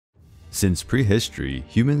Since prehistory,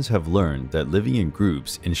 humans have learned that living in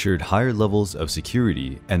groups ensured higher levels of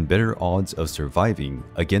security and better odds of surviving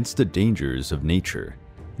against the dangers of nature.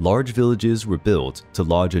 Large villages were built to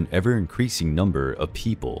lodge an ever-increasing number of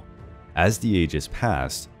people. As the ages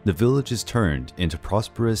passed, the villages turned into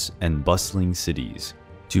prosperous and bustling cities.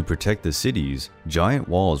 To protect the cities, giant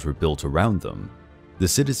walls were built around them. The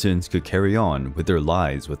citizens could carry on with their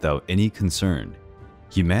lives without any concern.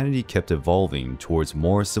 Humanity kept evolving towards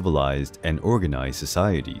more civilized and organized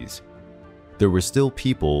societies. There were still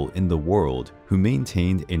people in the world who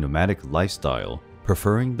maintained a nomadic lifestyle,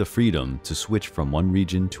 preferring the freedom to switch from one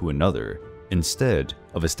region to another, instead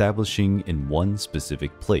of establishing in one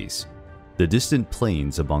specific place. The distant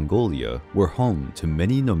plains of Mongolia were home to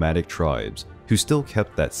many nomadic tribes who still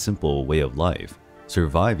kept that simple way of life,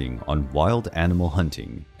 surviving on wild animal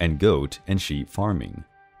hunting and goat and sheep farming.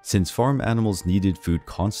 Since farm animals needed food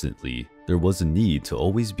constantly, there was a need to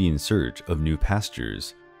always be in search of new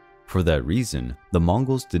pastures. For that reason, the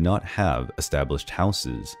Mongols did not have established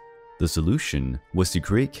houses. The solution was to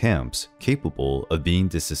create camps capable of being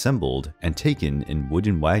disassembled and taken in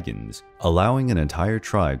wooden wagons, allowing an entire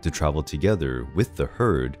tribe to travel together with the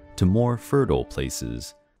herd to more fertile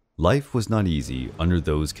places. Life was not easy under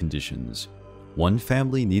those conditions. One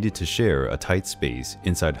family needed to share a tight space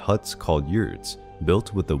inside huts called yurts,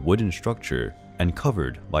 built with a wooden structure and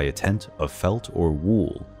covered by a tent of felt or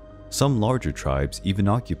wool. Some larger tribes even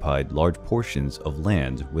occupied large portions of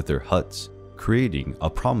land with their huts, creating a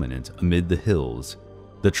prominence amid the hills.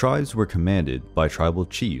 The tribes were commanded by tribal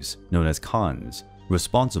chiefs known as khans,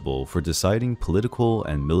 responsible for deciding political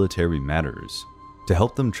and military matters. To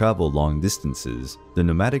help them travel long distances, the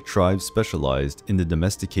nomadic tribes specialized in the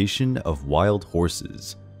domestication of wild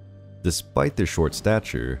horses. Despite their short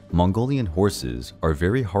stature, Mongolian horses are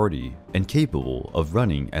very hardy and capable of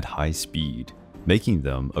running at high speed, making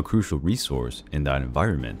them a crucial resource in that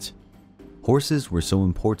environment. Horses were so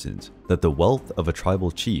important that the wealth of a tribal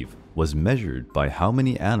chief was measured by how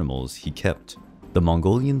many animals he kept. The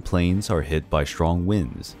Mongolian plains are hit by strong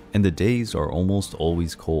winds, and the days are almost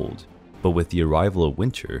always cold. But with the arrival of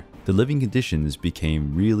winter, the living conditions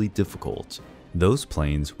became really difficult. Those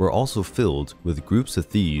plains were also filled with groups of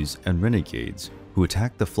thieves and renegades who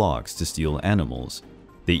attacked the flocks to steal animals.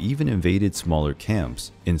 They even invaded smaller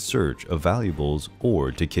camps in search of valuables or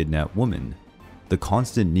to kidnap women. The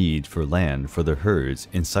constant need for land for their herds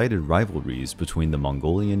incited rivalries between the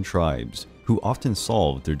Mongolian tribes, who often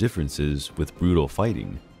solved their differences with brutal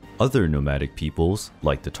fighting. Other nomadic peoples,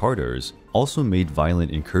 like the Tatars, also made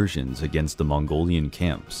violent incursions against the Mongolian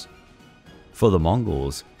camps. For the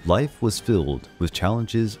Mongols, life was filled with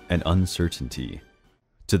challenges and uncertainty.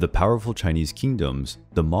 To the powerful Chinese kingdoms,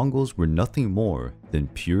 the Mongols were nothing more than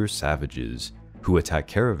pure savages who attacked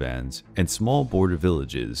caravans and small border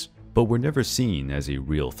villages, but were never seen as a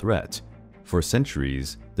real threat. For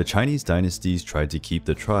centuries, the Chinese dynasties tried to keep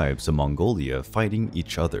the tribes of Mongolia fighting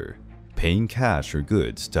each other, paying cash or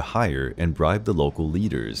goods to hire and bribe the local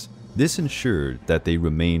leaders. This ensured that they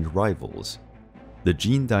remained rivals. The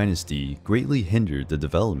Jin dynasty greatly hindered the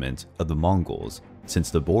development of the Mongols,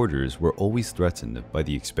 since the borders were always threatened by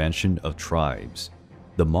the expansion of tribes.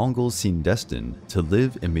 The Mongols seemed destined to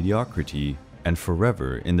live in mediocrity and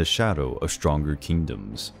forever in the shadow of stronger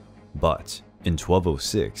kingdoms. But in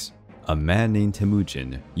 1206, a man named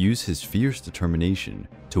Temujin used his fierce determination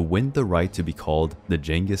to win the right to be called the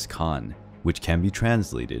Genghis Khan, which can be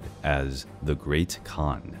translated as the Great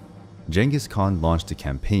Khan. Genghis Khan launched a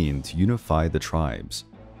campaign to unify the tribes.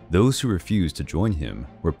 Those who refused to join him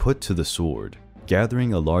were put to the sword.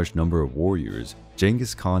 Gathering a large number of warriors,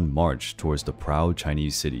 Genghis Khan marched towards the proud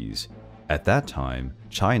Chinese cities. At that time,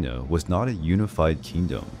 China was not a unified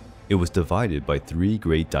kingdom. It was divided by three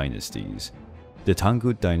great dynasties. The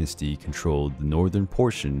Tangut dynasty controlled the northern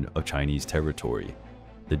portion of Chinese territory.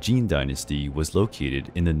 The Jin dynasty was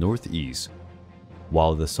located in the northeast,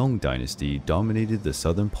 while the Song dynasty dominated the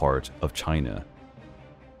southern part of China.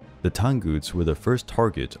 The Tanguts were the first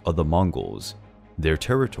target of the Mongols. Their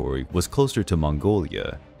territory was closer to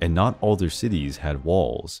Mongolia, and not all their cities had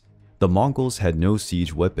walls. The Mongols had no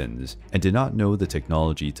siege weapons and did not know the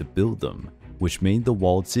technology to build them, which made the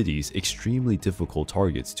walled cities extremely difficult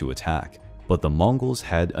targets to attack. But the Mongols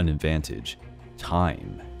had an advantage: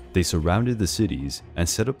 time. They surrounded the cities and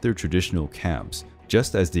set up their traditional camps,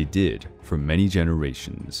 just as they did for many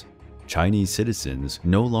generations. Chinese citizens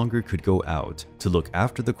no longer could go out to look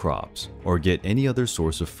after the crops or get any other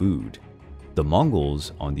source of food. The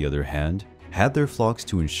Mongols, on the other hand, had their flocks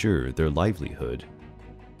to ensure their livelihood.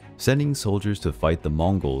 Sending soldiers to fight the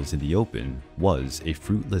Mongols in the open was a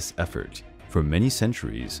fruitless effort. For many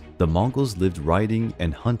centuries, the Mongols lived riding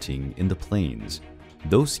and hunting in the plains.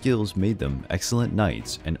 Those skills made them excellent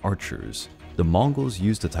knights and archers. The Mongols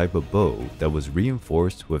used a type of bow that was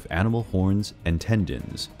reinforced with animal horns and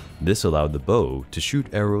tendons. This allowed the bow to shoot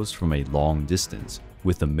arrows from a long distance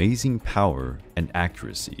with amazing power and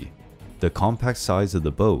accuracy. The compact size of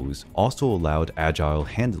the bows also allowed agile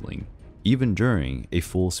handling, even during a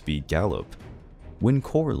full-speed gallop. When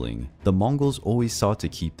quarreling, the Mongols always sought to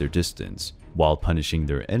keep their distance, while punishing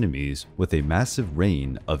their enemies with a massive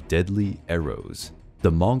rain of deadly arrows.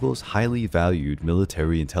 The Mongols highly valued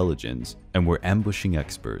military intelligence and were ambushing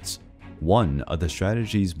experts. One of the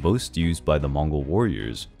strategies most used by the Mongol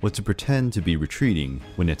warriors was to pretend to be retreating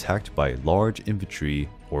when attacked by large infantry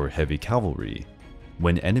or heavy cavalry.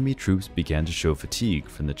 When enemy troops began to show fatigue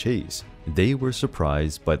from the chase, they were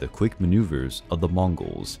surprised by the quick maneuvers of the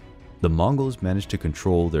Mongols. The Mongols managed to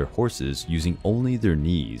control their horses using only their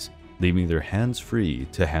knees, leaving their hands free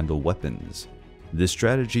to handle weapons. This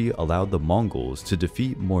strategy allowed the Mongols to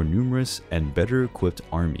defeat more numerous and better equipped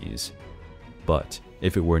armies. But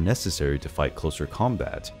if it were necessary to fight closer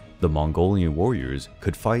combat, the Mongolian warriors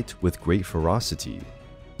could fight with great ferocity.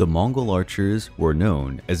 The Mongol archers were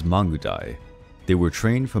known as Mangudai. They were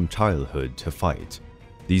trained from childhood to fight.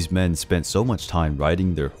 These men spent so much time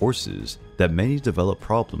riding their horses that many developed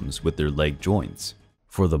problems with their leg joints.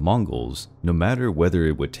 For the Mongols, no matter whether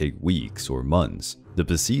it would take weeks or months, the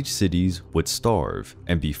besieged cities would starve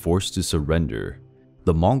and be forced to surrender.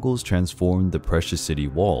 The Mongols transformed the precious city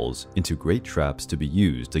walls into great traps to be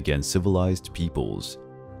used against civilized peoples.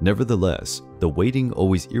 Nevertheless, the waiting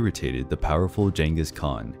always irritated the powerful Genghis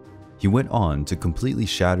Khan. He went on to completely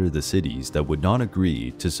shatter the cities that would not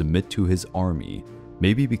agree to submit to his army,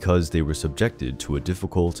 maybe because they were subjected to a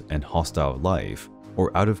difficult and hostile life,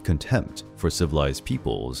 or out of contempt for civilized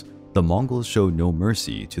peoples. The Mongols showed no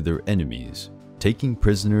mercy to their enemies. Taking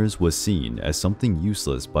prisoners was seen as something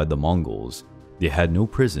useless by the Mongols. They had no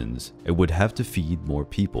prisons and would have to feed more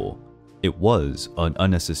people. It was an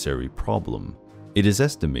unnecessary problem. It is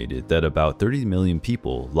estimated that about 30 million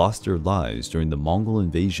people lost their lives during the Mongol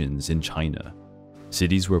invasions in China.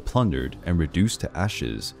 Cities were plundered and reduced to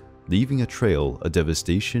ashes, leaving a trail of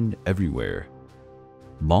devastation everywhere.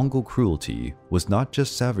 Mongol cruelty was not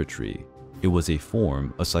just savagery, it was a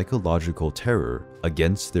form of psychological terror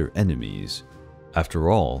against their enemies.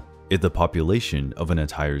 After all, if the population of an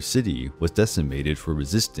entire city was decimated for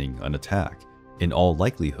resisting an attack, in all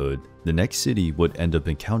likelihood, the next city would end up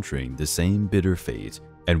encountering the same bitter fate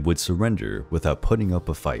and would surrender without putting up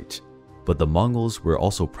a fight. But the Mongols were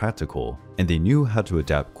also practical, and they knew how to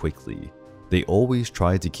adapt quickly. They always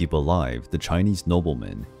tried to keep alive the Chinese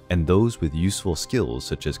noblemen and those with useful skills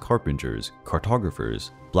such as carpenters,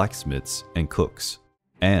 cartographers, blacksmiths, and cooks.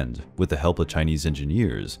 And, with the help of Chinese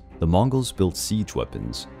engineers, the Mongols built siege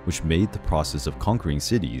weapons, which made the process of conquering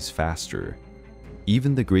cities faster.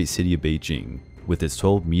 Even the great city of Beijing, with its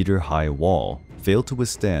 12-meter-high wall, failed to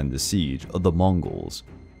withstand the siege of the Mongols.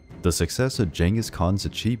 The success of Genghis Khan's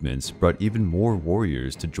achievements brought even more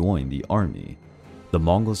warriors to join the army. The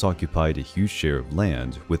Mongols occupied a huge share of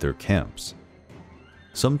land with their camps.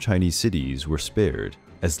 Some Chinese cities were spared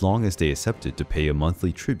as long as they accepted to pay a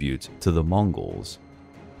monthly tribute to the Mongols.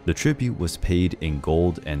 The tribute was paid in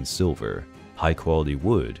gold and silver, high-quality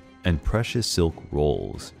wood, and precious silk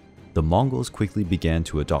rolls. The Mongols quickly began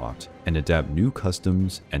to adopt and adapt new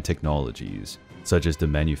customs and technologies, such as the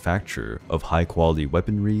manufacture of high-quality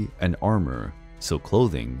weaponry and armor, silk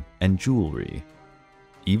clothing, and jewelry.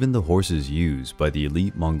 Even the horses used by the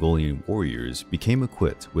elite Mongolian warriors became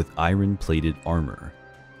equipped with iron-plated armor.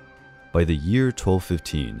 By the year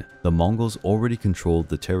 1215, the Mongols already controlled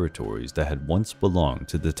the territories that had once belonged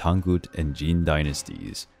to the Tangut and Jin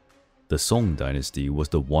dynasties. The Song dynasty was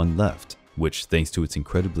the one left, which, thanks to its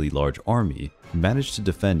incredibly large army, managed to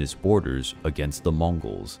defend its borders against the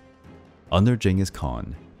Mongols. Under Genghis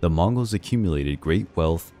Khan, the Mongols accumulated great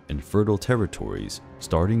wealth and fertile territories,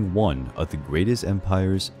 starting one of the greatest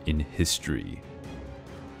empires in history.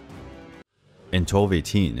 In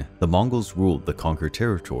 1218, the Mongols ruled the conquered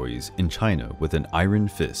territories in China with an iron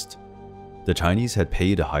fist. The Chinese had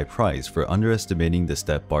paid a high price for underestimating the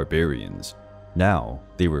steppe barbarians. Now,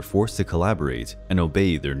 they were forced to collaborate and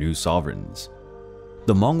obey their new sovereigns.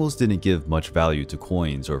 The Mongols didn't give much value to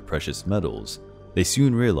coins or precious metals. They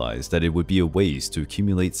soon realized that it would be a waste to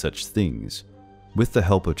accumulate such things. With the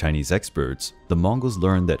help of Chinese experts, the Mongols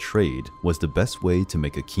learned that trade was the best way to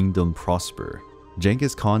make a kingdom prosper.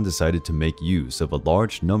 Genghis Khan decided to make use of a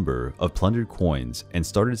large number of plundered coins and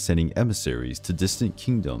started sending emissaries to distant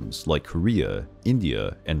kingdoms like Korea,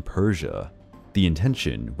 India, and Persia. The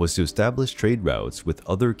intention was to establish trade routes with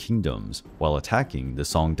other kingdoms while attacking the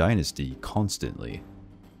Song dynasty constantly.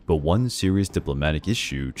 But one serious diplomatic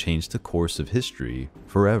issue changed the course of history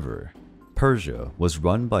forever. Persia was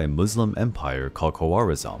run by a Muslim empire called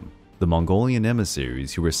Khwarezm. The Mongolian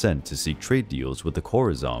emissaries who were sent to seek trade deals with the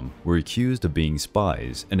Khwarezm were accused of being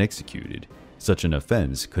spies and executed. Such an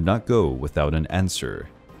offense could not go without an answer.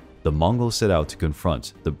 The Mongols set out to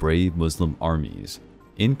confront the brave Muslim armies.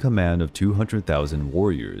 In command of 200,000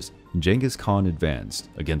 warriors, Genghis Khan advanced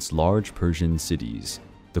against large Persian cities.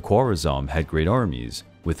 The Khwarezm had great armies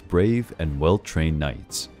with brave and well-trained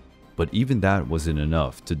knights. But even that wasn't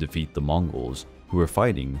enough to defeat the Mongols, who were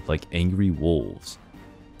fighting like angry wolves.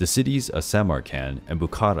 The cities of Samarkand and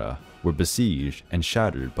Bukhara were besieged and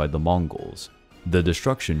shattered by the Mongols. The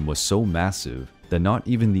destruction was so massive that not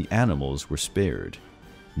even the animals were spared.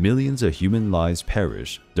 Millions of human lives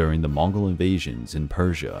perished during the Mongol invasions in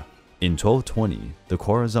Persia. In 1220, the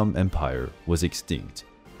Khwarezm Empire was extinct,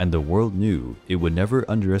 and the world knew it would never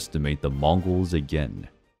underestimate the Mongols again.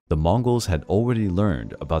 The Mongols had already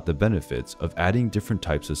learned about the benefits of adding different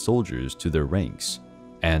types of soldiers to their ranks,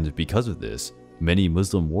 and because of this, many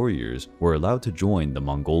Muslim warriors were allowed to join the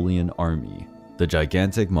Mongolian army. The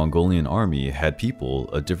gigantic Mongolian army had people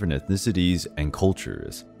of different ethnicities and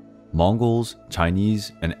cultures. Mongols,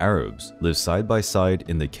 Chinese, and Arabs lived side by side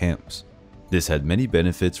in the camps. This had many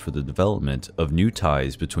benefits for the development of new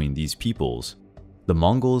ties between these peoples. The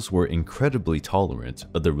Mongols were incredibly tolerant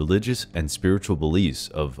of the religious and spiritual beliefs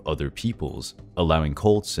of other peoples, allowing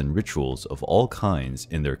cults and rituals of all kinds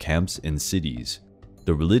in their camps and cities.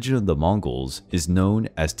 The religion of the Mongols is known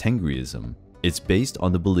as Tengriism. It's based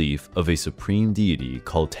on the belief of a supreme deity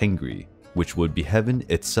called Tengri, which would be heaven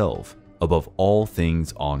itself, above all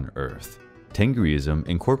things on earth. Tengriism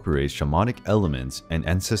incorporates shamanic elements and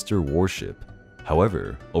ancestor worship.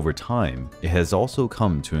 However, over time, it has also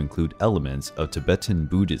come to include elements of Tibetan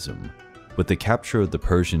Buddhism. With the capture of the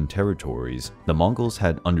Persian territories, the Mongols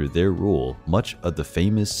had under their rule much of the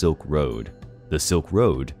famous Silk Road. The Silk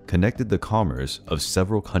Road connected the commerce of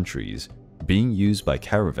several countries, being used by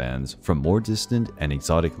caravans from more distant and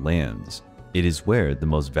exotic lands. It is where the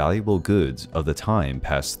most valuable goods of the time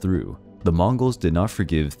passed through. The Mongols did not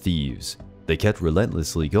forgive thieves. They kept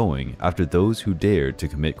relentlessly going after those who dared to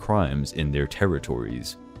commit crimes in their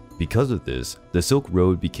territories. Because of this, the Silk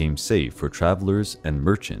Road became safe for travelers and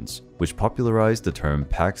merchants, which popularized the term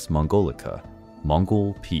Pax Mongolica,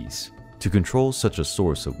 Mongol peace. To control such a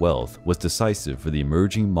source of wealth was decisive for the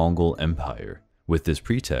emerging Mongol Empire. With this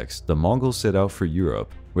pretext, the Mongols set out for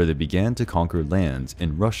Europe, where they began to conquer lands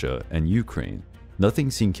in Russia and Ukraine.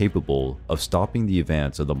 Nothing seemed capable of stopping the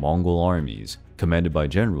advance of the Mongol armies, commanded by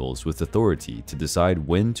generals with authority to decide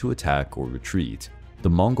when to attack or retreat. The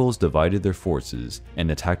Mongols divided their forces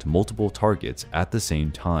and attacked multiple targets at the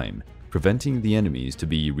same time, preventing the enemies to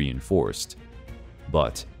be reinforced.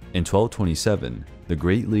 But in 1227, the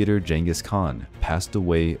great leader Genghis Khan passed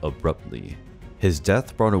away abruptly. His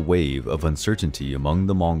death brought a wave of uncertainty among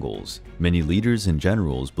the Mongols. Many leaders and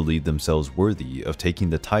generals believed themselves worthy of taking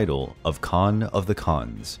the title of Khan of the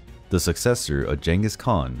Khans. The successor of Genghis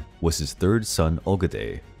Khan was his third son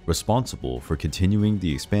Ogedei, responsible for continuing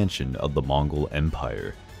the expansion of the Mongol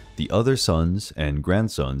Empire. The other sons and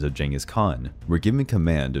grandsons of Genghis Khan were given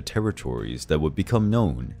command of territories that would become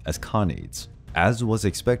known as Khanates. As was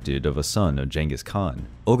expected of a son of Genghis Khan,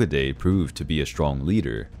 Ogedei proved to be a strong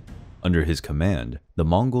leader. Under his command, the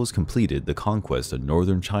Mongols completed the conquest of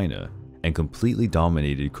northern China and completely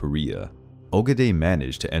dominated Korea. Ogedei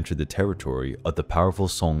managed to enter the territory of the powerful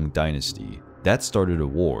Song dynasty. That started a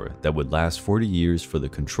war that would last 40 years for the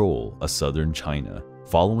control of southern China.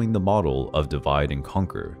 Following the model of divide and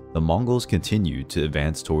conquer, the Mongols continued to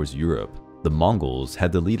advance towards Europe. The Mongols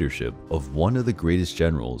had the leadership of one of the greatest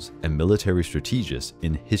generals and military strategists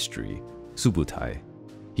in history, Subutai.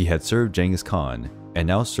 He had served Genghis Khan and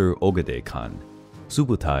now served Ogedei Khan.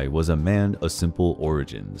 Subutai was a man of simple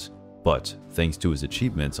origins, but thanks to his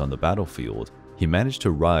achievements on the battlefield, he managed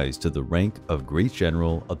to rise to the rank of great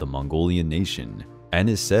general of the Mongolian nation, and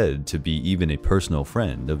is said to be even a personal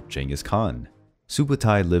friend of Genghis Khan.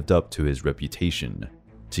 Subutai lived up to his reputation.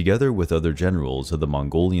 Together with other generals of the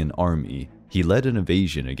Mongolian army, he led an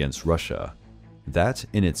invasion against Russia. That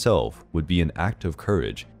in itself would be an act of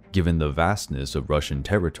courage given the vastness of Russian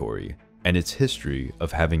territory and its history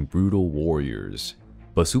of having brutal warriors.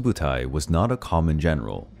 But Subutai was not a common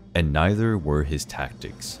general, and neither were his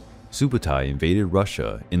tactics. Subutai invaded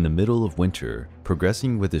Russia in the middle of winter,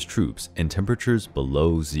 progressing with his troops in temperatures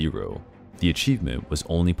below zero. The achievement was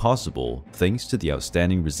only possible thanks to the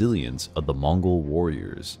outstanding resilience of the Mongol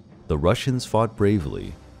warriors. The Russians fought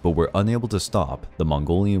bravely, but were unable to stop the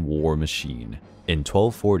Mongolian war machine. In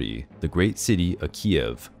 1240, the great city of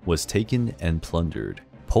Kiev was taken and plundered.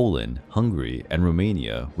 Poland, Hungary, and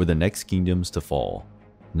Romania were the next kingdoms to fall.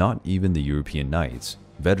 Not even the European knights,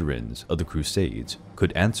 veterans of the Crusades,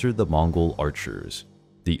 could answer the Mongol archers.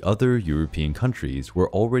 The other European countries were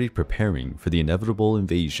already preparing for the inevitable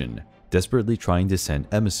invasion, desperately trying to send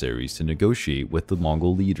emissaries to negotiate with the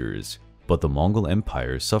Mongol leaders. But the Mongol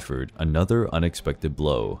Empire suffered another unexpected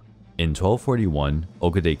blow. In 1241,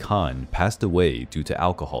 Ogedei Khan passed away due to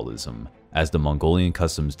alcoholism. As the Mongolian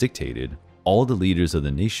customs dictated, all the leaders of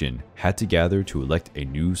the nation had to gather to elect a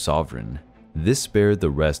new sovereign. This spared the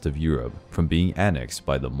rest of Europe from being annexed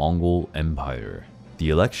by the Mongol Empire. The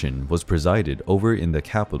election was presided over in the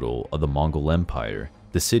capital of the Mongol Empire,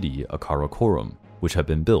 the city of Karakorum, which had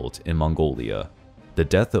been built in Mongolia. The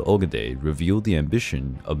death of Ogedei revealed the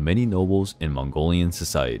ambition of many nobles in Mongolian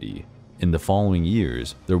society. In the following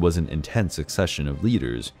years, there was an intense succession of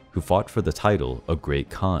leaders who fought for the title of Great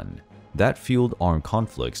Khan. That fueled armed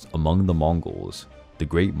conflicts among the Mongols. The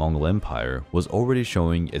Great Mongol Empire was already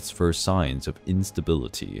showing its first signs of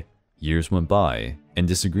instability. Years went by, and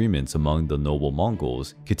disagreements among the noble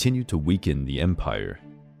Mongols continued to weaken the empire.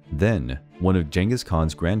 Then, one of Genghis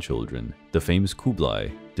Khan's grandchildren, the famous Kublai,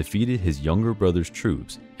 defeated his younger brother's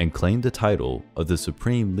troops and claimed the title of the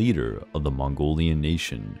supreme leader of the Mongolian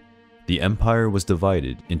nation. The empire was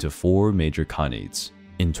divided into 4 major khanates.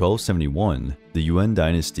 In 1271, the Yuan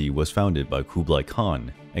dynasty was founded by Kublai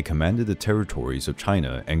Khan and commanded the territories of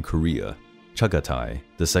China and Korea. Chagatai,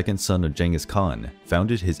 the second son of Genghis Khan,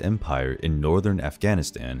 founded his empire in northern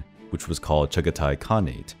Afghanistan, which was called Chagatai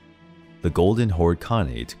Khanate. The Golden Horde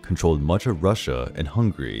Khanate controlled much of Russia and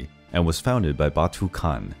Hungary and was founded by Batu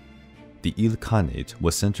Khan. The Il Khanate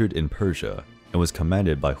was centered in Persia and was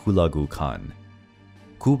commanded by Hulagu Khan.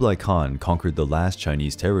 Kublai Khan conquered the last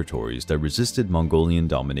Chinese territories that resisted Mongolian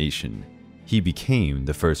domination. He became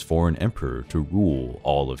the first foreign emperor to rule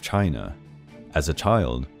all of China. As a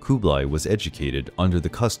child, Kublai was educated under the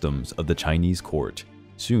customs of the Chinese court.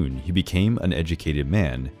 Soon, he became an educated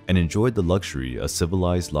man and enjoyed the luxury of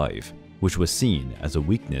civilized life, which was seen as a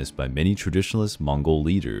weakness by many traditionalist Mongol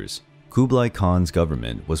leaders. Kublai Khan's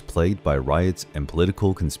government was plagued by riots and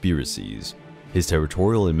political conspiracies. His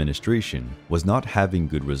territorial administration was not having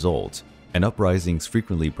good results, and uprisings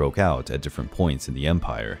frequently broke out at different points in the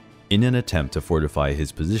empire. In an attempt to fortify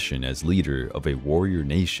his position as leader of a warrior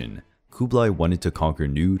nation, Kublai wanted to conquer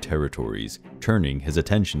new territories, turning his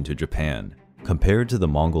attention to Japan. Compared to the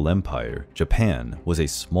Mongol Empire, Japan was a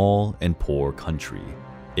small and poor country.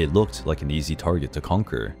 It looked like an easy target to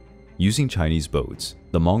conquer. Using Chinese boats,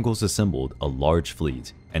 the Mongols assembled a large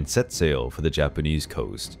fleet and set sail for the Japanese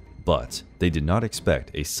coast. But they did not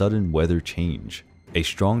expect a sudden weather change. A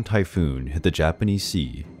strong typhoon hit the Japanese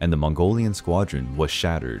sea and the Mongolian squadron was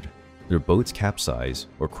shattered. Their boats capsized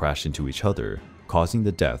or crashed into each other, causing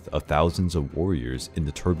the death of thousands of warriors in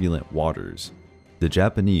the turbulent waters. The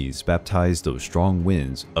Japanese baptized those strong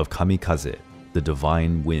winds of kamikaze, the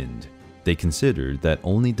divine wind. They considered that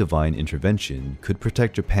only divine intervention could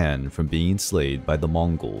protect Japan from being enslaved by the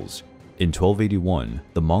Mongols. In 1281,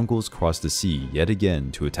 the Mongols crossed the sea yet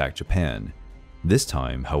again to attack Japan. This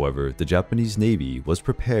time, however, the Japanese navy was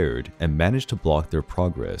prepared and managed to block their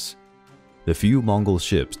progress. The few Mongol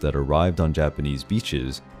ships that arrived on Japanese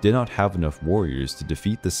beaches did not have enough warriors to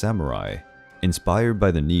defeat the samurai. Inspired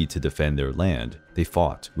by the need to defend their land, they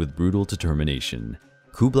fought with brutal determination.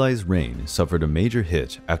 Kublai's reign suffered a major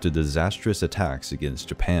hit after the disastrous attacks against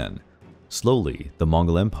Japan. Slowly, the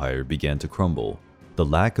Mongol Empire began to crumble. The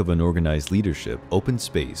lack of an organized leadership opened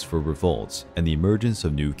space for revolts and the emergence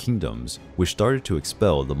of new kingdoms, which started to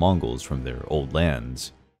expel the Mongols from their old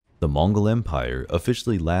lands. The Mongol Empire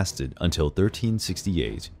officially lasted until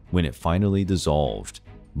 1368, when it finally dissolved.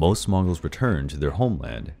 Most Mongols returned to their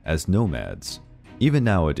homeland as nomads. Even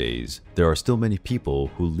nowadays, there are still many people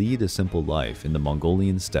who lead a simple life in the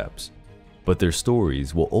Mongolian steppes. But their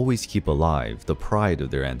stories will always keep alive the pride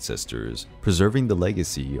of their ancestors, preserving the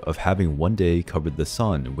legacy of having one day covered the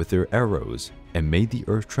sun with their arrows and made the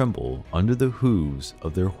earth tremble under the hooves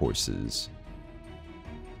of their horses.